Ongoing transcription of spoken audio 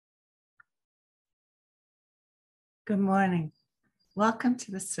Good morning. Welcome to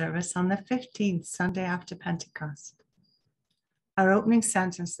the service on the 15th Sunday after Pentecost. Our opening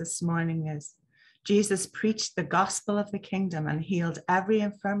sentence this morning is, Jesus preached the gospel of the kingdom and healed every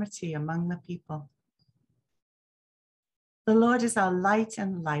infirmity among the people. The Lord is our light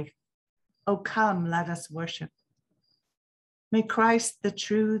and life. O come, let us worship. May Christ, the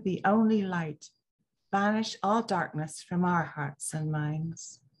true, the only light, banish all darkness from our hearts and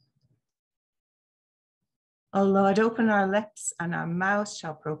minds. O Lord, open our lips and our mouths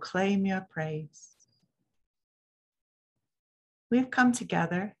shall proclaim your praise. We have come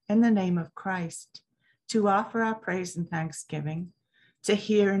together in the name of Christ to offer our praise and thanksgiving, to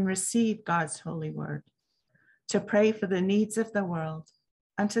hear and receive God's holy word, to pray for the needs of the world,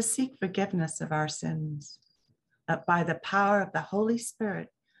 and to seek forgiveness of our sins, that by the power of the Holy Spirit,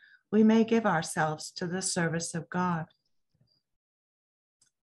 we may give ourselves to the service of God.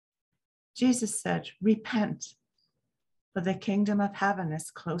 Jesus said, repent, for the kingdom of heaven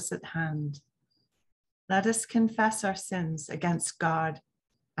is close at hand. Let us confess our sins against God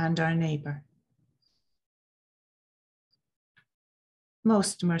and our neighbor.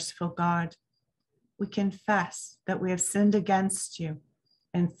 Most merciful God, we confess that we have sinned against you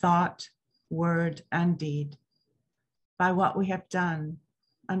in thought, word, and deed, by what we have done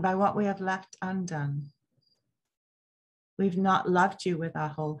and by what we have left undone. We've not loved you with our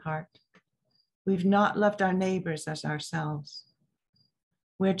whole heart. We've not loved our neighbors as ourselves.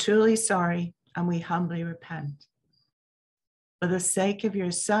 We're truly sorry and we humbly repent. For the sake of your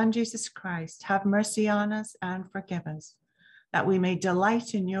Son, Jesus Christ, have mercy on us and forgive us, that we may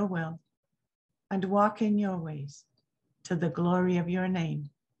delight in your will and walk in your ways to the glory of your name.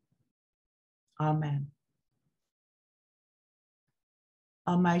 Amen.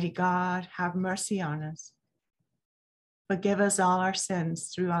 Almighty God, have mercy on us. Forgive us all our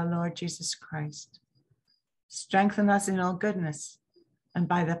sins through our Lord Jesus Christ. Strengthen us in all goodness, and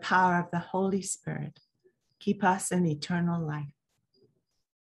by the power of the Holy Spirit, keep us in eternal life.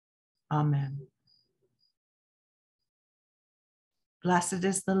 Amen. Blessed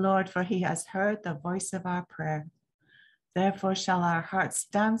is the Lord, for he has heard the voice of our prayer. Therefore shall our hearts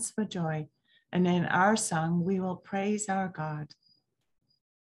dance for joy, and in our song we will praise our God.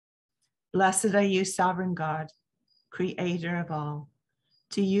 Blessed are you, sovereign God, creator of all.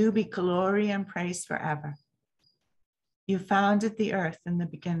 To you be glory and praise forever. You founded the earth in the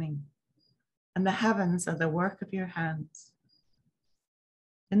beginning, and the heavens are the work of your hands.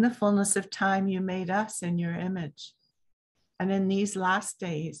 In the fullness of time, you made us in your image, and in these last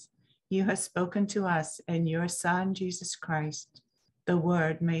days, you have spoken to us in your Son, Jesus Christ, the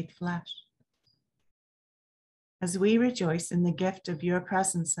Word made flesh. As we rejoice in the gift of your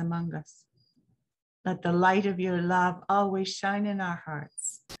presence among us, let the light of your love always shine in our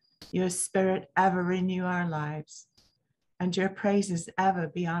hearts, your Spirit ever renew our lives, and your praises ever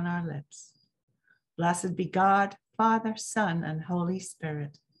be on our lips. Blessed be God, Father, Son, and Holy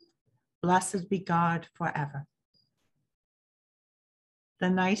Spirit. Blessed be God forever. The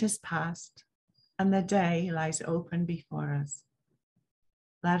night is past, and the day lies open before us.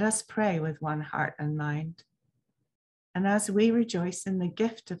 Let us pray with one heart and mind. And as we rejoice in the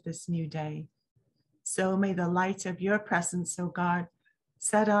gift of this new day, so may the light of your presence, O God,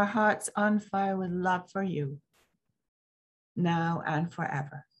 set our hearts on fire with love for you, now and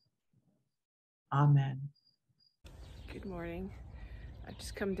forever. Amen. Good morning. I've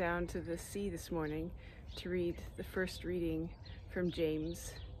just come down to the sea this morning to read the first reading from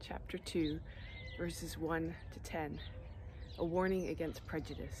James chapter 2, verses 1 to 10, a warning against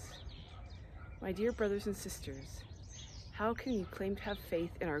prejudice. My dear brothers and sisters, how can you claim to have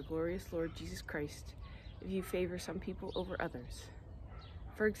faith in our glorious Lord Jesus Christ if you favor some people over others?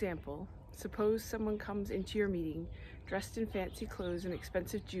 For example, suppose someone comes into your meeting dressed in fancy clothes and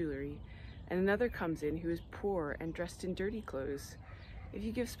expensive jewelry, and another comes in who is poor and dressed in dirty clothes. If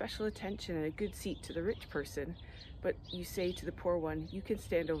you give special attention and a good seat to the rich person, but you say to the poor one, you can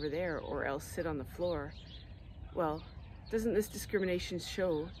stand over there or else sit on the floor, well, doesn't this discrimination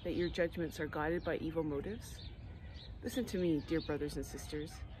show that your judgments are guided by evil motives? Listen to me, dear brothers and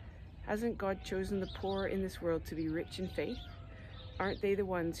sisters. Hasn't God chosen the poor in this world to be rich in faith? Aren't they the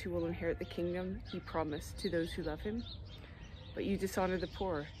ones who will inherit the kingdom he promised to those who love him? But you dishonor the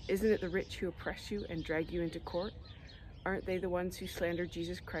poor. Isn't it the rich who oppress you and drag you into court? Aren't they the ones who slander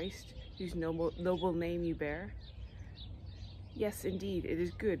Jesus Christ, whose noble name you bear? Yes, indeed, it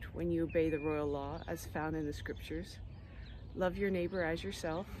is good when you obey the royal law as found in the scriptures. Love your neighbor as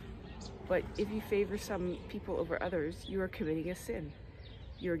yourself. But if you favor some people over others, you are committing a sin.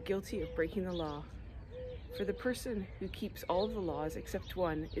 You are guilty of breaking the law. For the person who keeps all of the laws except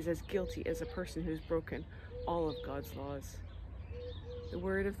one is as guilty as a person who has broken all of God's laws. The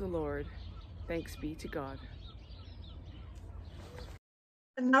word of the Lord. Thanks be to God.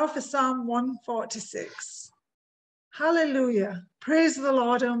 And now for Psalm 146. Hallelujah. Praise the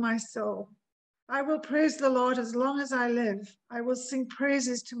Lord, O my soul. I will praise the Lord as long as I live. I will sing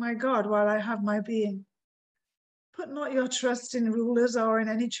praises to my God while I have my being. Put not your trust in rulers or in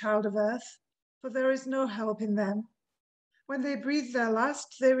any child of earth, for there is no help in them. When they breathe their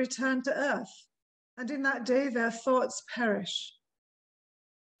last, they return to earth, and in that day their thoughts perish.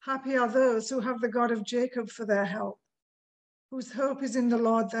 Happy are those who have the God of Jacob for their help, whose hope is in the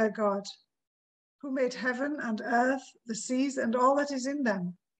Lord their God, who made heaven and earth, the seas, and all that is in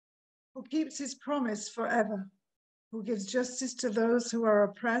them, who keeps his promise forever, who gives justice to those who are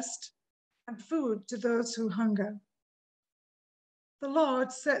oppressed and food to those who hunger. The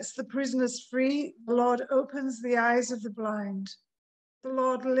Lord sets the prisoners free. The Lord opens the eyes of the blind. The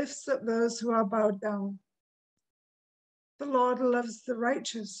Lord lifts up those who are bowed down. The Lord loves the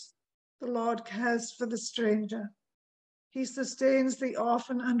righteous. The Lord cares for the stranger. He sustains the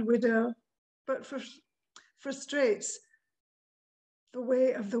orphan and widow, but frustrates the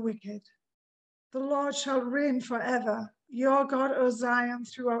way of the wicked. The Lord shall reign forever, your God, O Zion,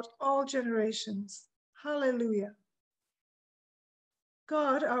 throughout all generations. Hallelujah.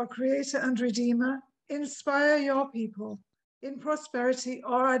 God, our Creator and Redeemer, inspire your people in prosperity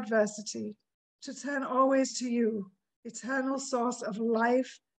or adversity to turn always to you, eternal source of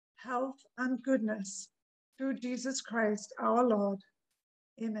life, health, and goodness, through Jesus Christ, our Lord.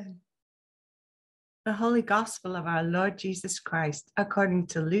 Amen. The Holy Gospel of our Lord Jesus Christ, according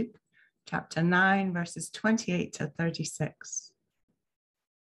to Luke, chapter 9, verses 28 to 36.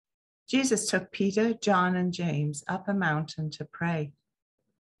 Jesus took Peter, John, and James up a mountain to pray.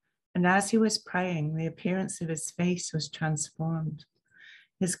 And as he was praying, the appearance of his face was transformed.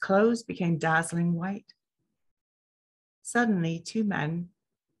 His clothes became dazzling white. Suddenly, two men,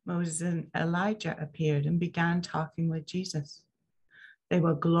 Moses and Elijah, appeared and began talking with Jesus. They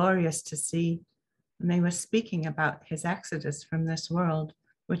were glorious to see, and they were speaking about his exodus from this world,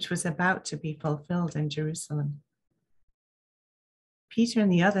 which was about to be fulfilled in Jerusalem. Peter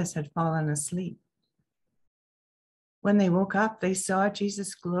and the others had fallen asleep. When they woke up, they saw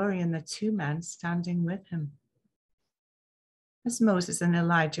Jesus' glory and the two men standing with him. As Moses and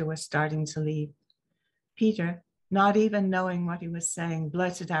Elijah were starting to leave, Peter, not even knowing what he was saying,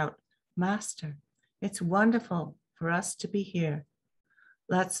 blurted out, "Master, it's wonderful for us to be here.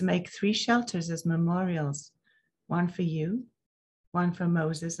 Let's make 3 shelters as memorials, one for you, one for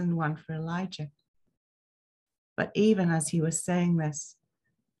Moses, and one for Elijah." But even as he was saying this,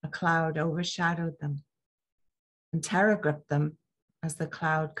 a cloud overshadowed them, and terror gripped them as the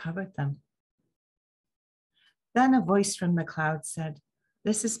cloud covered them. Then a voice from the cloud said,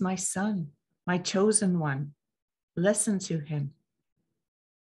 "This is my son, my chosen one. Listen to him."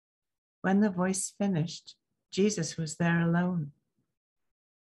 When the voice finished, Jesus was there alone.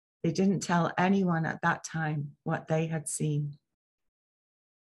 They didn't tell anyone at that time what they had seen.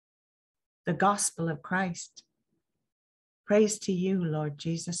 The gospel of Christ. Praise to you, Lord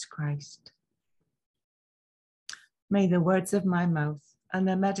Jesus Christ. May the words of my mouth and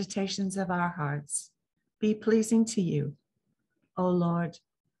the meditations of our hearts be pleasing to you, O Lord,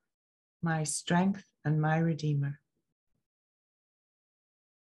 my strength and my Redeemer.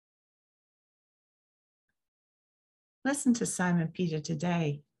 Listen to Simon Peter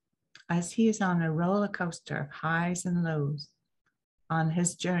today as he is on a roller coaster of highs and lows on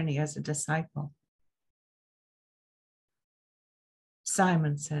his journey as a disciple.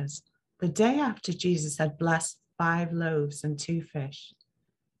 Simon says, the day after Jesus had blessed 5 loaves and 2 fish,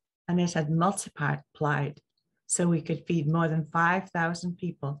 and it had multiplied so we could feed more than 5,000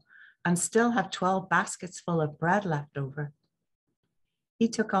 people and still have 12 baskets full of bread left over, he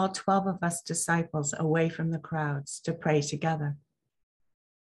took all 12 of us disciples away from the crowds to pray together.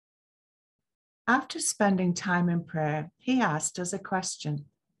 After spending time in prayer, he asked us a question.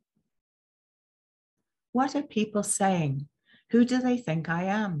 What are people saying? Who do they think I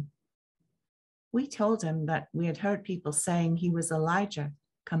am? We told him that we had heard people saying he was Elijah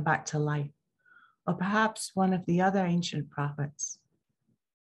come back to life, or perhaps one of the other ancient prophets.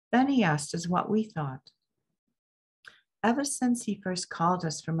 Then he asked us what we thought. Ever since he first called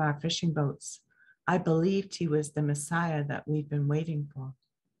us from our fishing boats, I believed he was the Messiah that we've been waiting for.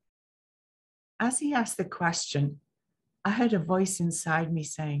 As he asked the question, I heard a voice inside me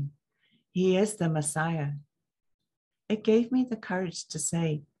saying, "He is the Messiah." It gave me the courage to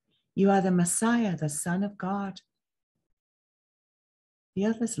say, "You are the Messiah, the Son of God." The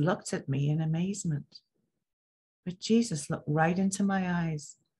others looked at me in amazement, but Jesus looked right into my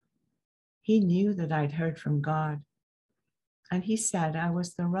eyes He knew that I'd heard from God, and he said I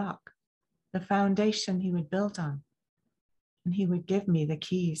was the rock, the foundation he would build on, and he would give me the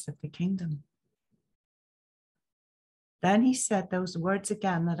keys of the kingdom. Then he said those words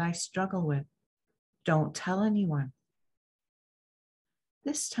again that I struggle with. Don't tell anyone.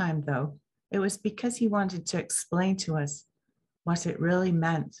 This time, though, it was because he wanted to explain to us what it really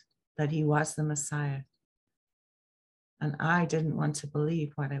meant that he was the Messiah. And I didn't want to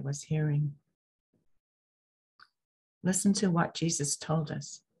believe what I was hearing. Listen to what Jesus told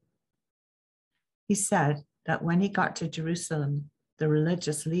us. He said that when he got to Jerusalem, the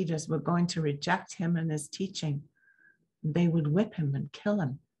religious leaders were going to reject him and his teaching. They would whip him and kill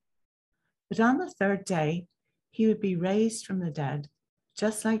him. But on the third day, he would be raised from the dead,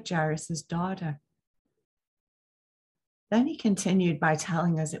 just like Jairus' daughter. Then he continued by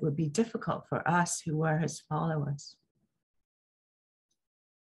telling us it would be difficult for us who were his followers.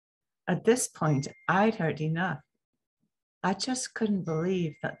 At this point, I'd heard enough. I just couldn't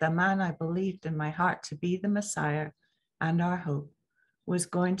believe that the man I believed in my heart to be the Messiah and our hope was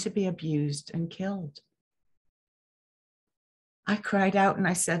going to be abused and killed. I cried out and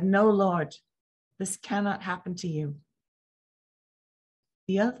I said, "No, Lord, this cannot happen to you."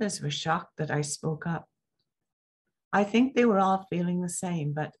 The others were shocked that I spoke up. I think they were all feeling the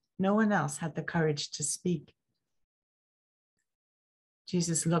same, but no one else had the courage to speak.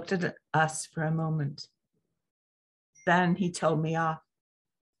 Jesus looked at us for a moment. Then he told me off,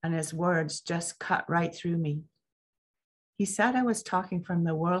 and his words just cut right through me. He said I was talking from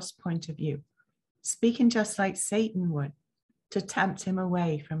the world's point of view, speaking just like Satan would, to tempt him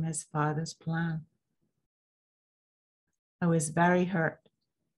away from his Father's plan. I was very hurt.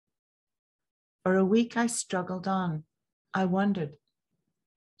 For a week, I struggled on. I wondered,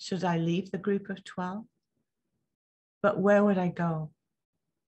 should I leave the group of 12? But where would I go?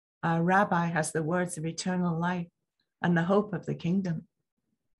 Our rabbi has the words of eternal life and the hope of the kingdom.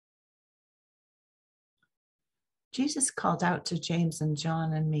 Jesus called out to James and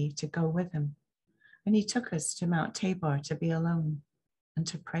John and me to go with him, and he took us to Mount Tabor to be alone and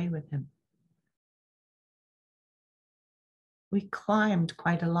to pray with him. We climbed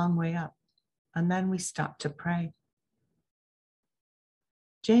quite a long way up, and then we stopped to pray.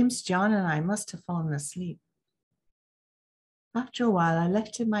 James, John, and I must have fallen asleep. After a while, I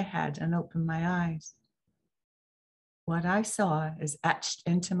lifted my head and opened my eyes. What I saw is etched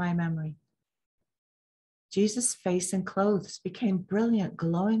into my memory. Jesus' face and clothes became brilliant,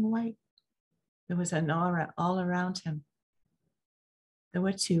 glowing white. There was an aura all around him. There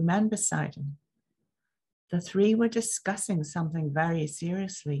were 2 men beside him. The 3 were discussing something very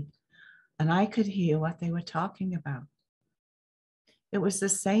seriously, and I could hear what they were talking about. It was the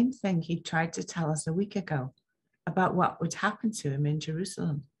same thing he tried to tell us a week ago about what would happen to him in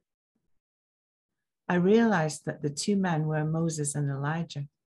Jerusalem. I realized that the 2 men were Moses and Elijah.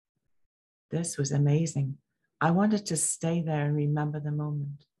 This was amazing. I wanted to stay there and remember the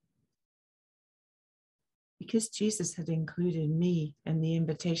moment. Because Jesus had included me in the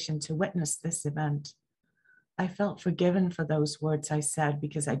invitation to witness this event, I felt forgiven for those words I said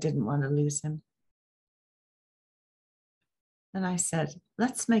because I didn't want to lose him. And I said,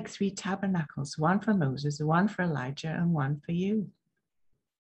 let's make 3 tabernacles, one for Moses, one for Elijah, and one for you.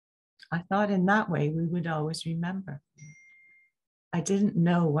 I thought in that way we would always remember. I didn't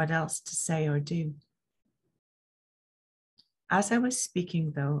know what else to say or do. As I was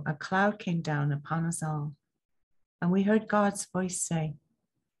speaking, though, a cloud came down upon us all, and we heard God's voice say,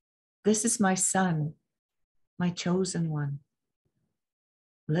 "This is my son, my chosen one.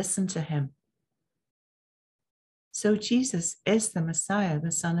 Listen to him." So Jesus is the Messiah,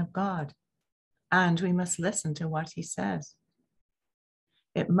 the Son of God, and we must listen to what he says.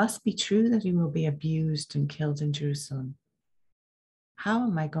 It must be true that he will be abused and killed in Jerusalem. How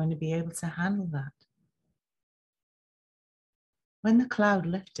am I going to be able to handle that? When the cloud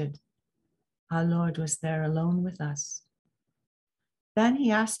lifted, our Lord was there alone with us. Then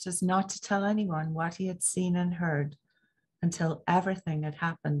he asked us not to tell anyone what he had seen and heard until everything had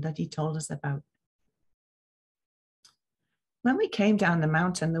happened that he told us about. When we came down the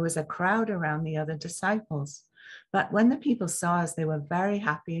mountain, there was a crowd around the other disciples. But when the people saw us, they were very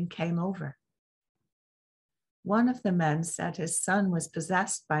happy and came over. One of the men said his son was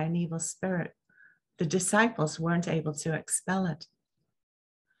possessed by an evil spirit. The disciples weren't able to expel it.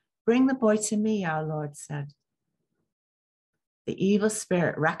 "Bring the boy to me," our Lord said. The evil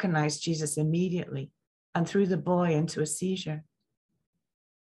spirit recognized Jesus immediately and threw the boy into a seizure.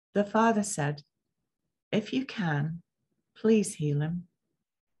 The father said, "If you can, please heal him."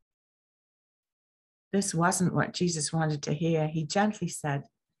 This wasn't what Jesus wanted to hear. He gently said,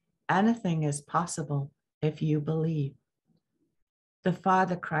 Anything is possible if you believe. The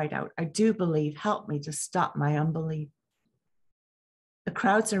father cried out, I do believe. Help me to stop my unbelief. The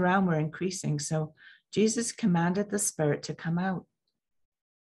crowds around were increasing, so Jesus commanded the spirit to come out.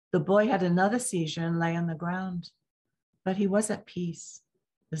 The boy had another seizure and lay on the ground, but he was at peace.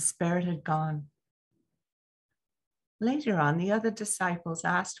 The spirit had gone. Later on, the other disciples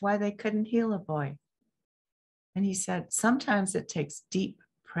asked why they couldn't heal a boy. And he said, sometimes it takes deep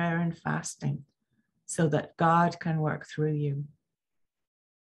prayer and fasting so that God can work through you.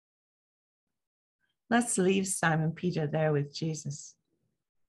 Let's leave Simon Peter there with Jesus.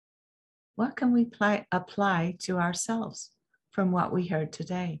 What can we apply to ourselves from what we heard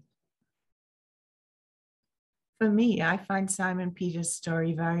today? For me, I find Simon Peter's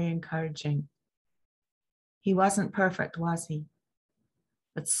story very encouraging. He wasn't perfect, was he?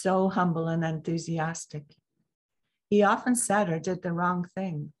 But so humble and enthusiastic. He often said or did the wrong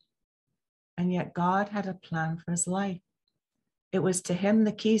thing, and yet God had a plan for his life. It was to him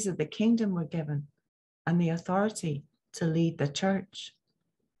the keys of the kingdom were given and the authority to lead the church.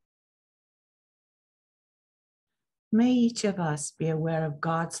 May each of us be aware of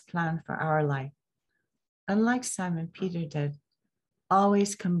God's plan for our life, and like Simon Peter did,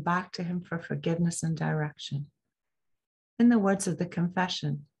 always come back to him for forgiveness and direction. In the words of the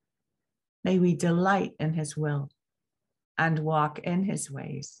confession, may we delight in his will and walk in his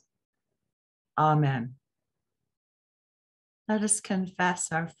ways. Amen. Let us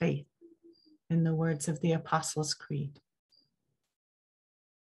confess our faith in the words of the Apostles' Creed.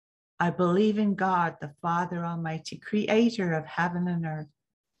 I believe in God, the Father Almighty, creator of heaven and earth.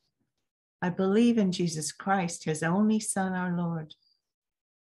 I believe in Jesus Christ, his only Son, our Lord.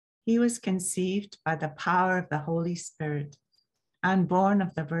 He was conceived by the power of the Holy Spirit and born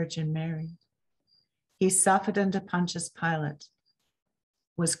of the Virgin Mary. He suffered under Pontius Pilate,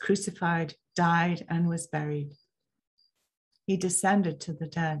 was crucified, died, and was buried. He descended to the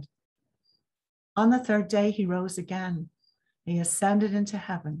dead. On the third day, he rose again. He ascended into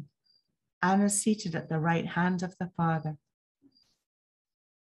heaven and is seated at the right hand of the Father.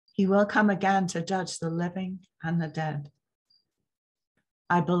 He will come again to judge the living and the dead.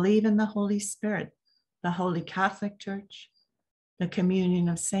 I believe in the Holy Spirit, the Holy Catholic Church, the communion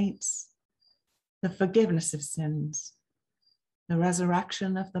of saints, the forgiveness of sins, the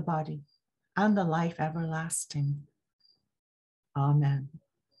resurrection of the body, and the life everlasting. Amen.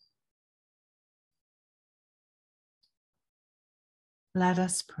 Let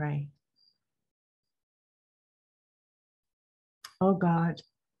us pray. O God,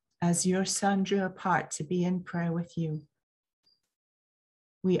 as your Son drew apart to be in prayer with you,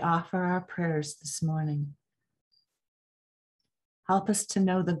 we offer our prayers this morning. Help us to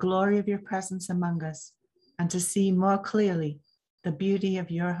know the glory of your presence among us and to see more clearly the beauty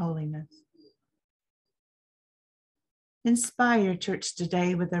of your holiness. Inspire your church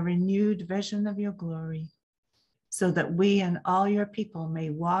today with a renewed vision of your glory, so that we and all your people may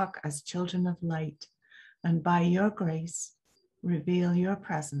walk as children of light, and by your grace, reveal your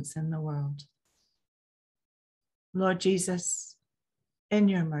presence in the world. Lord Jesus, in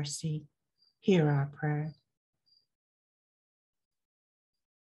your mercy, hear our prayer.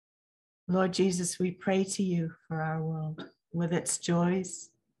 Lord Jesus, we pray to you for our world, with its joys,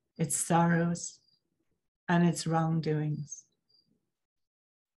 its sorrows, and its wrongdoings.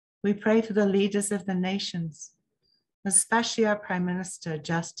 We pray for the leaders of the nations, especially our Prime Minister,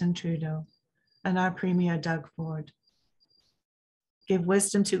 Justin Trudeau, and our Premier, Doug Ford. Give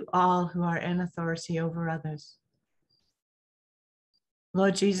wisdom to all who are in authority over others.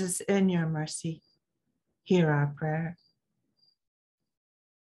 Lord Jesus, in your mercy, hear our prayer.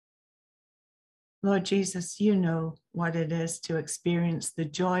 Lord Jesus, you know what it is to experience the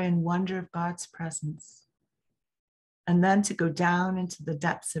joy and wonder of God's presence, and then to go down into the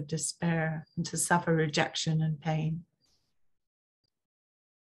depths of despair and to suffer rejection and pain.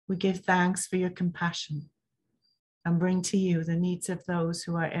 We give thanks for your compassion and bring to you the needs of those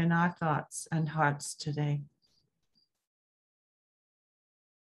who are in our thoughts and hearts today.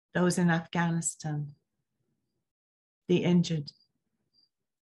 Those in Afghanistan, the injured,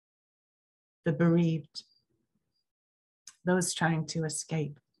 the bereaved, those trying to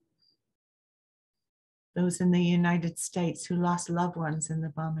escape, those in the United States who lost loved ones in the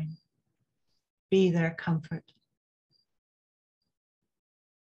bombing. Be their comfort.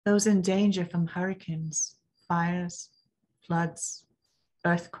 Those in danger from hurricanes, fires, floods,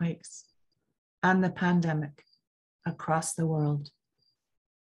 earthquakes, and the pandemic across the world.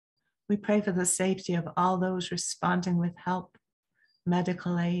 We pray for the safety of all those responding with help,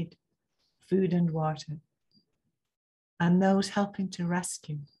 medical aid, food and water, and those helping to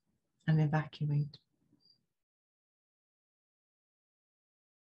rescue and evacuate.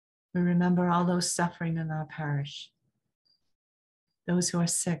 We remember all those suffering in our parish, those who are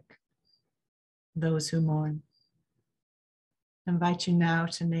sick, those who mourn. I invite you now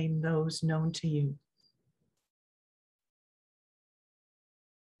to name those known to you.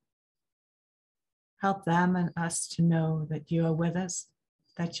 Help them and us to know that you are with us,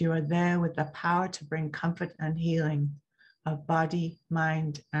 that you are there with the power to bring comfort and healing of body,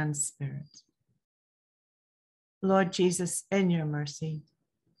 mind, and spirit. Lord Jesus, in your mercy,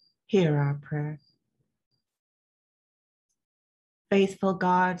 hear our prayer. Faithful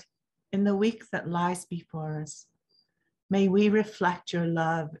God, in the week that lies before us, may we reflect your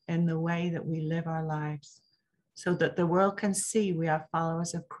love in the way that we live our lives, so that the world can see we are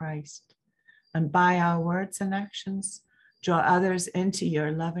followers of Christ, and by our words and actions, draw others into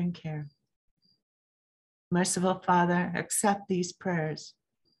your loving care. Merciful Father, accept these prayers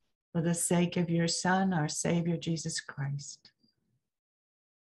for the sake of your Son, our Savior, Jesus Christ.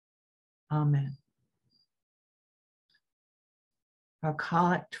 Amen. Our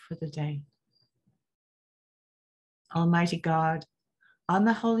collect for the day. Almighty God, on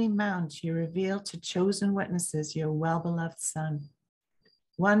the Holy Mount, you revealed to chosen witnesses your well-beloved Son,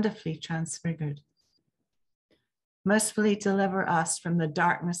 wonderfully transfigured. Mercifully deliver us from the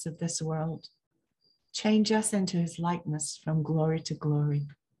darkness of this world. Change us into his likeness from glory to glory,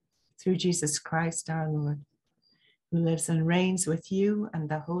 through Jesus Christ our Lord, who lives and reigns with you and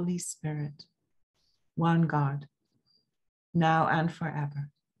the Holy Spirit, one God, now and forever.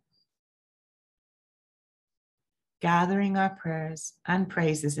 Gathering our prayers and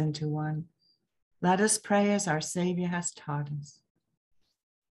praises into one, let us pray as our Savior has taught us.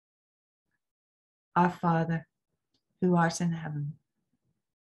 Our Father, who art in heaven,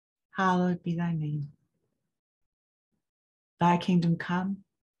 hallowed be thy name. Thy kingdom come,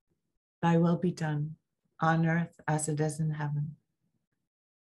 thy will be done, on earth as it is in heaven.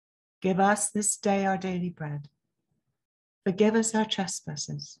 Give us this day our daily bread. Forgive us our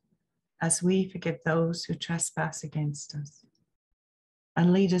trespasses, as we forgive those who trespass against us.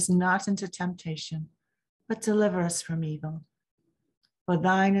 And lead us not into temptation, but deliver us from evil. For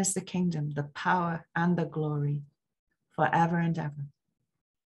thine is the kingdom, the power, and the glory, forever and ever.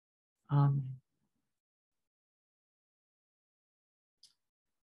 Amen.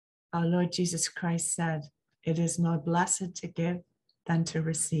 Our Lord Jesus Christ said, "It is more blessed to give than to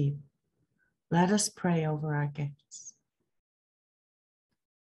receive." Let us pray over our gifts.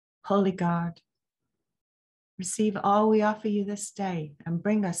 Holy God, receive all we offer you this day and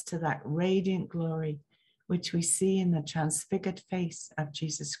bring us to that radiant glory which we see in the transfigured face of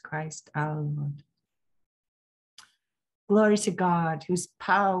Jesus Christ our Lord. Glory to God, whose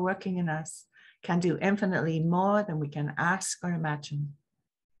power working in us can do infinitely more than we can ask or imagine.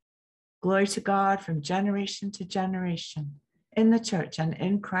 Glory to God from generation to generation in the church and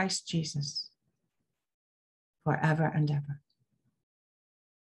in Christ Jesus, forever and ever.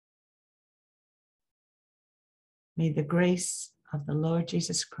 May the grace of the Lord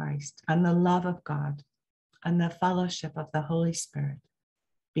Jesus Christ and the love of God and the fellowship of the Holy Spirit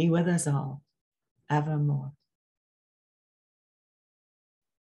be with us all evermore.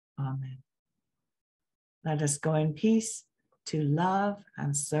 Amen. Let us go in peace to love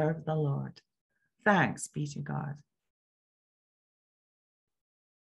and serve the Lord. Thanks be to God.